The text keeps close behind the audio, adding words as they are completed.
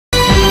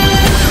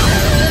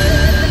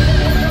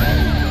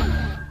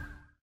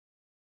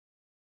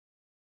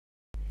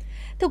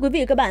Thưa quý vị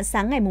và các bạn,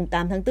 sáng ngày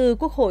 8 tháng 4,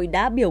 Quốc hội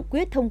đã biểu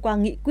quyết thông qua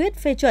nghị quyết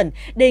phê chuẩn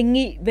đề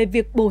nghị về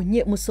việc bổ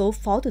nhiệm một số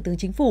Phó Thủ tướng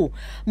Chính phủ,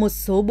 một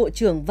số Bộ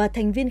trưởng và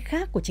thành viên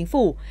khác của Chính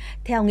phủ.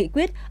 Theo nghị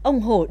quyết,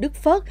 ông Hồ Đức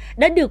Phớc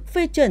đã được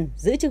phê chuẩn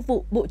giữ chức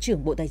vụ Bộ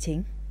trưởng Bộ Tài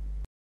chính.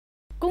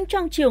 Cũng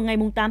trong chiều ngày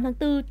 8 tháng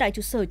 4, tại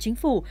trụ sở Chính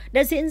phủ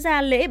đã diễn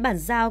ra lễ bàn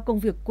giao công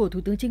việc của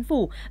Thủ tướng Chính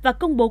phủ và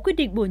công bố quyết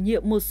định bổ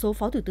nhiệm một số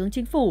Phó Thủ tướng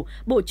Chính phủ,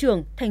 Bộ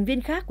trưởng, thành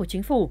viên khác của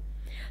Chính phủ.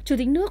 Chủ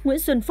tịch nước Nguyễn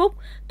Xuân Phúc,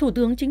 Thủ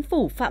tướng Chính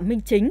phủ Phạm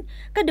Minh Chính,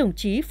 các đồng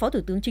chí Phó Thủ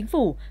tướng Chính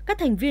phủ, các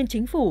thành viên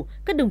Chính phủ,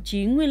 các đồng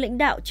chí nguyên lãnh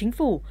đạo Chính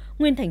phủ,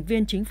 nguyên thành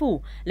viên Chính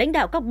phủ, lãnh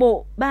đạo các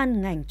bộ,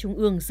 ban, ngành trung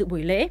ương dự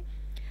buổi lễ.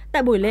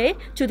 Tại buổi lễ,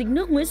 Chủ tịch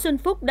nước Nguyễn Xuân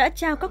Phúc đã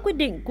trao các quyết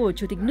định của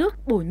Chủ tịch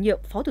nước bổ nhiệm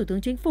Phó Thủ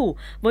tướng Chính phủ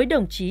với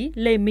đồng chí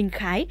Lê Minh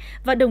Khái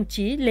và đồng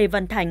chí Lê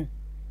Văn Thành.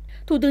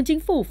 Thủ tướng Chính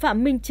phủ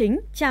Phạm Minh Chính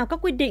trao các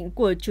quyết định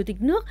của Chủ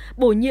tịch nước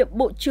bổ nhiệm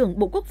Bộ trưởng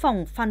Bộ Quốc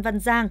phòng Phan Văn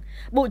Giang,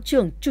 Bộ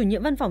trưởng Chủ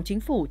nhiệm Văn phòng Chính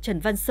phủ Trần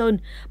Văn Sơn,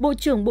 Bộ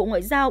trưởng Bộ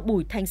Ngoại giao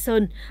Bùi Thanh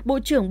Sơn, Bộ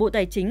trưởng Bộ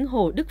Tài chính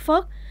Hồ Đức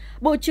Phớc,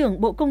 Bộ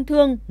trưởng Bộ Công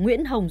Thương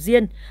Nguyễn Hồng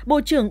Diên,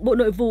 Bộ trưởng Bộ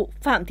Nội vụ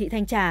Phạm Thị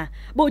Thanh Trà,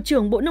 Bộ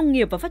trưởng Bộ Nông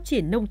nghiệp và Phát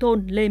triển Nông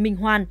thôn Lê Minh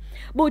Hoan,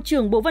 Bộ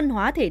trưởng Bộ Văn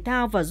hóa Thể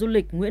thao và Du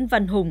lịch Nguyễn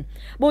Văn Hùng,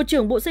 Bộ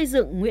trưởng Bộ Xây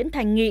dựng Nguyễn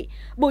Thành Nghị,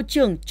 Bộ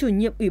trưởng Chủ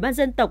nhiệm Ủy ban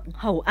Dân tộc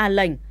Hầu A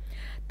Lệnh,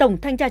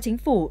 Tổng Thanh tra Chính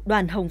phủ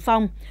Đoàn Hồng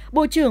Phong,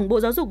 Bộ trưởng Bộ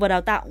Giáo dục và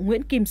Đào tạo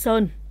Nguyễn Kim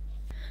Sơn.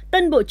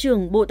 Tân Bộ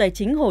trưởng Bộ Tài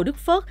chính Hồ Đức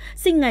Phớc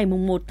sinh ngày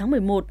 1 tháng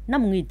 11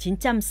 năm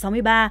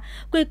 1963,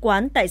 quê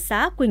quán tại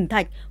xã Quỳnh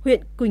Thạch,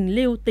 huyện Quỳnh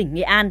Lưu, tỉnh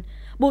Nghệ An.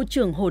 Bộ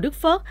trưởng Hồ Đức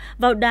Phớc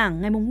vào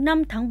Đảng ngày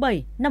 5 tháng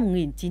 7 năm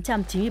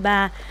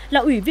 1993, là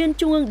Ủy viên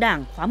Trung ương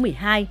Đảng khóa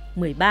 12,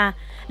 13,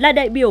 là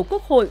đại biểu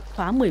Quốc hội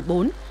khóa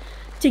 14,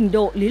 trình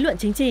độ lý luận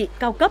chính trị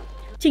cao cấp,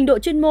 trình độ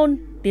chuyên môn,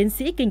 tiến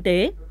sĩ kinh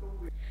tế.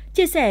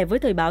 Chia sẻ với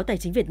Thời báo Tài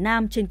chính Việt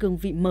Nam trên cương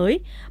vị mới,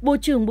 Bộ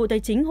trưởng Bộ Tài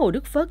chính Hồ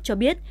Đức Phớc cho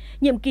biết,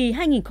 nhiệm kỳ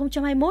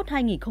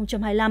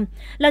 2021-2025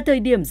 là thời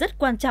điểm rất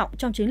quan trọng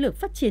trong chiến lược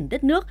phát triển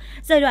đất nước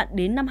giai đoạn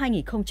đến năm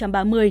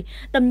 2030,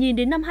 tầm nhìn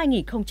đến năm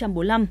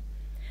 2045.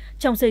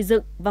 Trong xây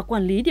dựng và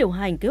quản lý điều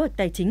hành kế hoạch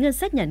tài chính ngân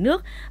sách nhà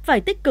nước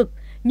phải tích cực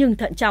nhưng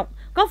thận trọng,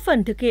 góp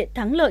phần thực hiện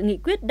thắng lợi nghị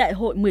quyết Đại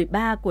hội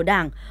 13 của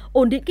Đảng,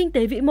 ổn định kinh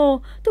tế vĩ mô,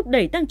 thúc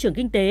đẩy tăng trưởng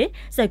kinh tế,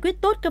 giải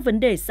quyết tốt các vấn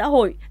đề xã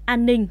hội,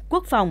 an ninh,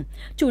 quốc phòng,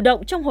 chủ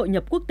động trong hội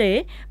nhập quốc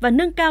tế và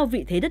nâng cao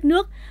vị thế đất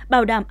nước,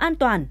 bảo đảm an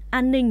toàn,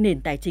 an ninh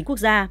nền tài chính quốc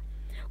gia.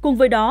 Cùng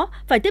với đó,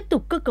 phải tiếp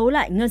tục cơ cấu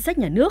lại ngân sách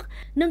nhà nước,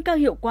 nâng cao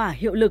hiệu quả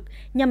hiệu lực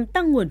nhằm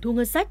tăng nguồn thu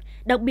ngân sách,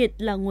 đặc biệt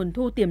là nguồn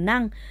thu tiềm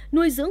năng,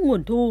 nuôi dưỡng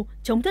nguồn thu,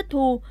 chống thất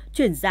thu,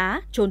 chuyển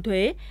giá, trốn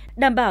thuế,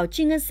 đảm bảo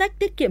chi ngân sách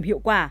tiết kiệm hiệu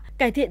quả,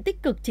 cải thiện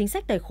tích cực chính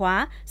sách tài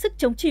khóa, sức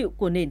chống chịu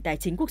của nền tài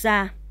chính quốc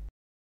gia.